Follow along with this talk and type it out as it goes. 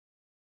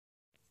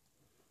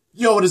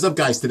Yo, what is up,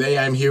 guys? Today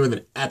I'm here with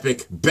an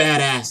epic,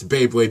 badass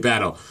Beyblade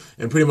battle.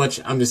 And pretty much,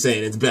 I'm just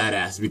saying it's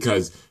badass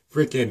because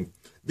freaking,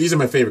 these are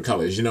my favorite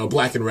colors. You know,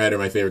 black and red are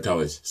my favorite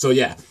colors. So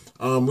yeah,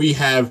 we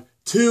have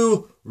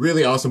two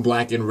really awesome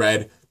black and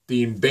red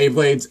themed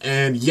Beyblades.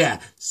 And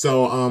yeah,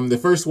 so the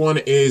first one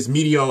is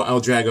Meteo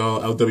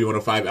L-Drago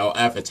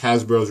LW105LF. It's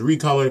Hasbro's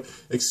recolor,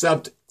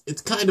 except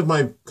it's kind of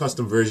my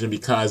custom version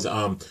because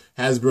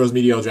Hasbro's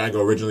Meteo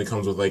Drago originally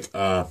comes with like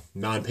a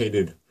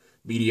non-painted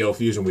Meteo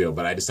fusion wheel,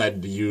 but I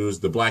decided to use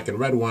the black and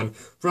red one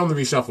from the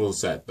reshuffle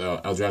set, the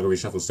L-Drago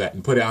reshuffle set,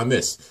 and put it on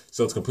this.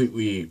 So it's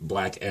completely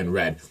black and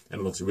red, and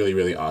it looks really,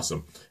 really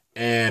awesome.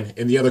 And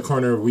in the other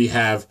corner, we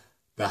have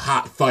the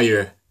Hot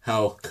Fire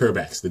Hell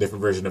Kerbecs, the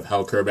different version of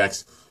Hell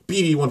Kerbecs,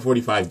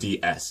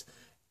 BD145DS.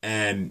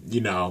 And, you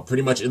know,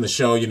 pretty much in the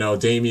show, you know,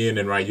 Damian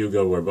and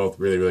Ryuga were both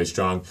really, really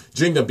strong.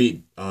 Jinga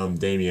beat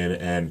Damian,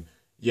 and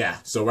yeah,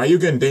 so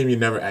Ryuga and Damian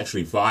never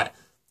actually fought,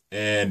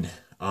 and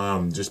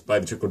just by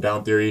the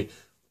trickle-down theory,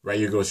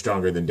 Ryuga was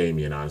stronger than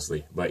Damian,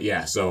 honestly. But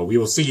yeah, so we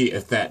will see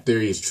if that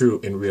theory is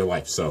true in real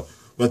life. So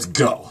let's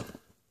go.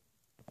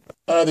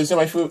 They're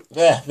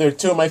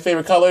two of my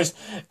favorite colors,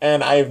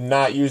 and I have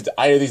not used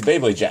either of these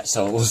Beyblades yet.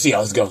 So we'll see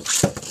how this goes.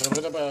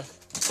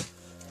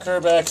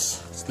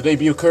 Kerbecs, it's the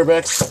debut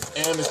Kerbecs,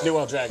 and this new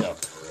L-Drago.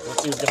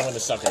 Let's see who's gonna win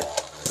this sucker.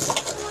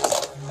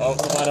 Oh,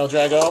 come on,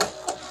 L-Drago.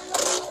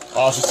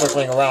 Oh, she's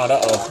circling around.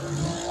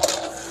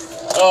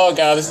 Oh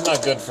god, this is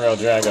not good for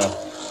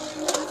L-Drago.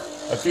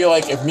 I feel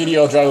like if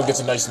Meteo Drago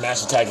gets a nice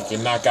smash attack, it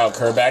can knock out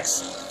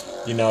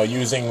Kerbecs, you know,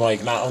 using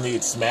like not only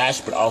its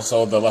smash, but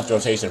also the left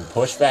rotation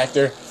push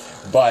factor.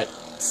 But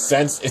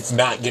since it's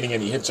not getting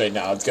any hits right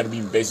now, it's going to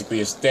be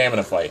basically a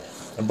stamina fight.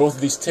 And both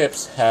of these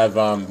tips have,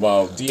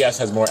 well, DS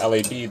has more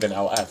LAD than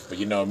LF, but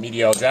you know,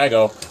 Meteo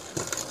Drago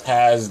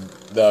has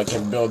the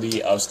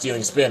capability of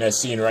stealing spin as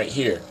seen right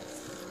here,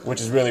 which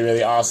is really,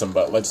 really awesome.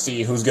 But let's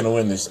see who's going to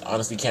win this.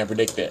 Honestly, can't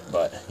predict it,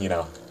 but, you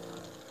know,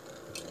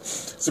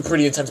 it's a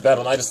pretty intense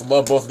battle, and I just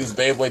love both of these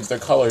Beyblades. Their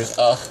colors,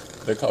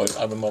 their colors.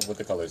 I'm in love with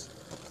the colors.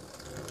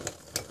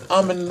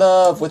 I'm in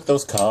love with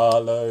those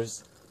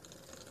colors.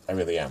 I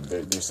really am.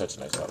 They're such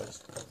nice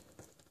colors.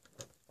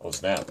 Oh,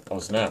 snap. Oh,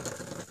 snap.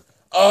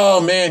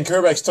 Oh, man,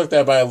 Kerbecs took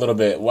that by a little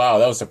bit. Wow,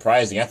 that was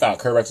surprising. I thought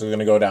Kerbecs was going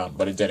to go down,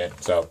 but it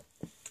didn't. So,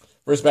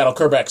 first battle,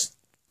 Kerbecs.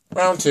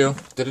 Round two.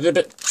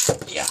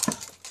 Yeah.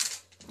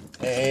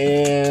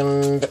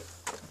 And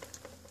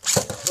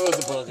who's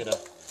the booger?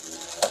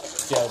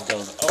 See how it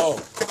goes.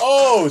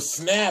 Oh,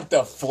 snap,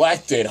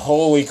 deflected.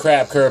 Holy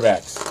crap,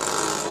 Kerbecs.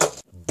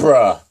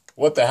 Bruh,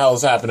 what the hell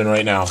is happening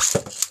right now?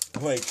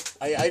 Like,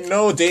 I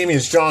know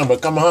Damian's strong,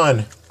 but come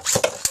on.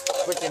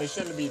 Freaking, it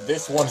shouldn't be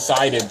this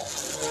one-sided.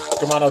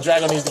 Come on,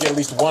 L-Drago needs to get at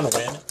least one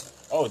win.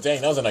 Oh, dang,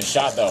 that was a nice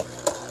shot, though.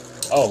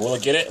 Oh, will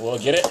it get it? Will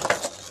it get it?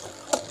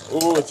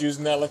 Ooh, it's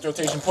using that left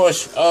rotation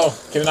push. Oh,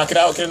 can it knock it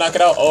out? Can it knock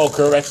it out? Oh,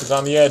 Kerbecs is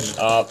on the edge.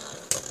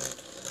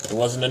 It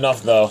wasn't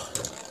enough, though.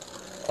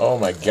 Oh,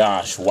 my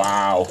gosh.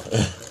 Wow.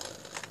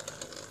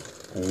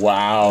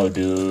 Wow,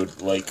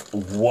 dude. Like,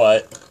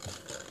 what?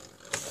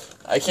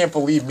 I can't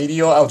believe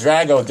Meteo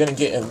L-Drago didn't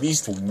get at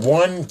least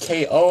one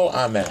KO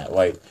on that.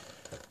 Like,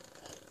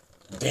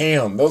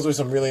 damn, those were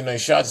some really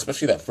nice shots,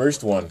 especially that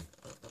first one.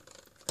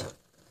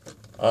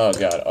 Oh,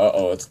 God.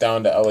 Uh-oh, it's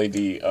down to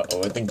LAD.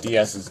 Uh-oh, I think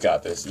DS has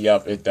got this.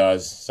 Yep, it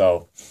does.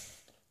 So,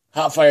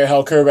 Hot Fire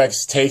Hell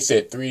Kerbecs takes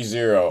it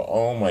 3-0.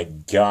 Oh, my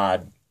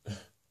God.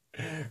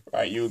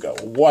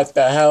 Ryuga, what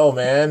the hell,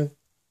 man?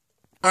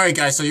 Alright,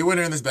 guys, so your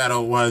winner in this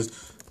battle was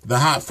the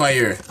Hot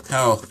Fire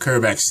Hell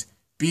Kerbecs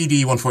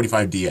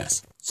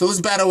BD145DS. So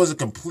this battle was a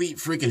complete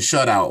freaking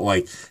shutout,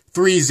 like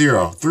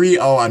 3-0, 3-0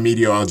 on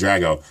Meteo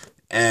L-Drago.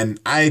 And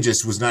I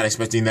just was not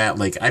expecting that.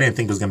 Like, I didn't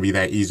think it was going to be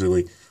that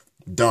easily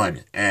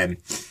done. And,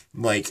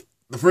 like,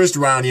 the first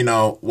round, you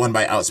know, won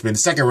by outspin. The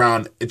second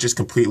round, it just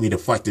completely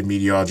deflected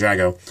Meteo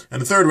L-Drago.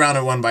 And the third round,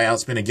 it won by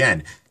outspin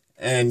again.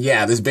 And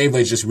yeah, this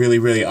Beyblade's just really,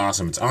 really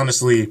awesome. It's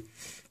honestly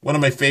one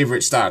of my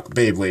favorite stock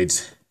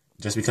Beyblades.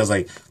 Just because,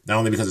 like, not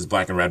only because it's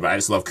black and red, but I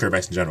just love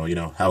Kerbecs in general. You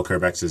know, Hell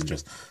Kerbecs is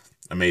just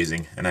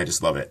amazing, and I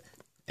just love it.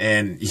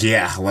 And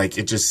yeah, like,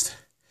 it's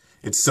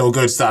so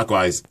good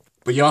stock-wise.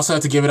 But you also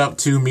have to give it up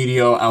to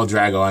Meteo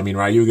L-Drago. I mean,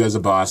 Ryuga's a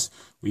boss.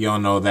 We all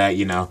know that,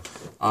 you know.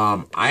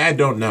 I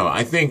don't know.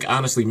 I think,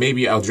 honestly,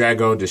 maybe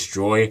L-Drago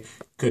Destroy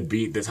could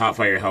beat this Hot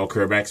Fire Hell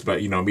Kerbecs,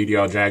 but, you know, Meteo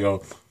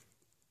L-Drago,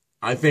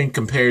 I think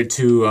compared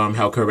to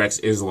Hell Kerbecs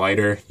is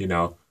lighter, you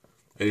know.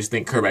 I just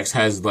think Kerbecs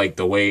has, like,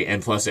 the weight,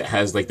 and plus it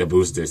has, like, the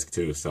boost disc,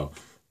 too. So,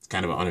 it's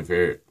kind of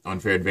an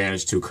unfair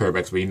advantage to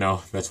Kerbecs, but, you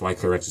know, that's why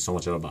Kerbecs is so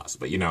much of a boss.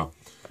 But, you know,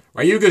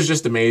 Ryuga's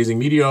just amazing.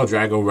 Meteo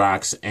Drago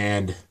rocks,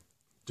 and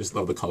just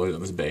love the colors on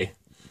this Bey.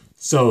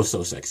 So,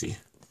 so sexy.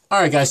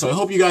 Alright, guys, so I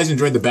hope you guys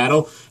enjoyed the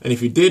battle, and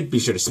if you did, be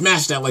sure to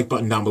smash that like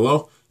button down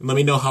below, and let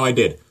me know how I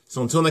did.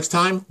 So, until next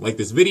time, like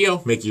this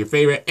video, make it your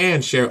favorite,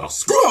 and share.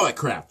 Screw all that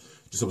crap!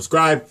 Just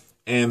subscribe,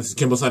 and this is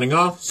Kimball signing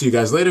off. See you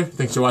guys later.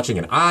 Thanks for watching,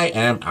 and I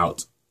am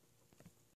out.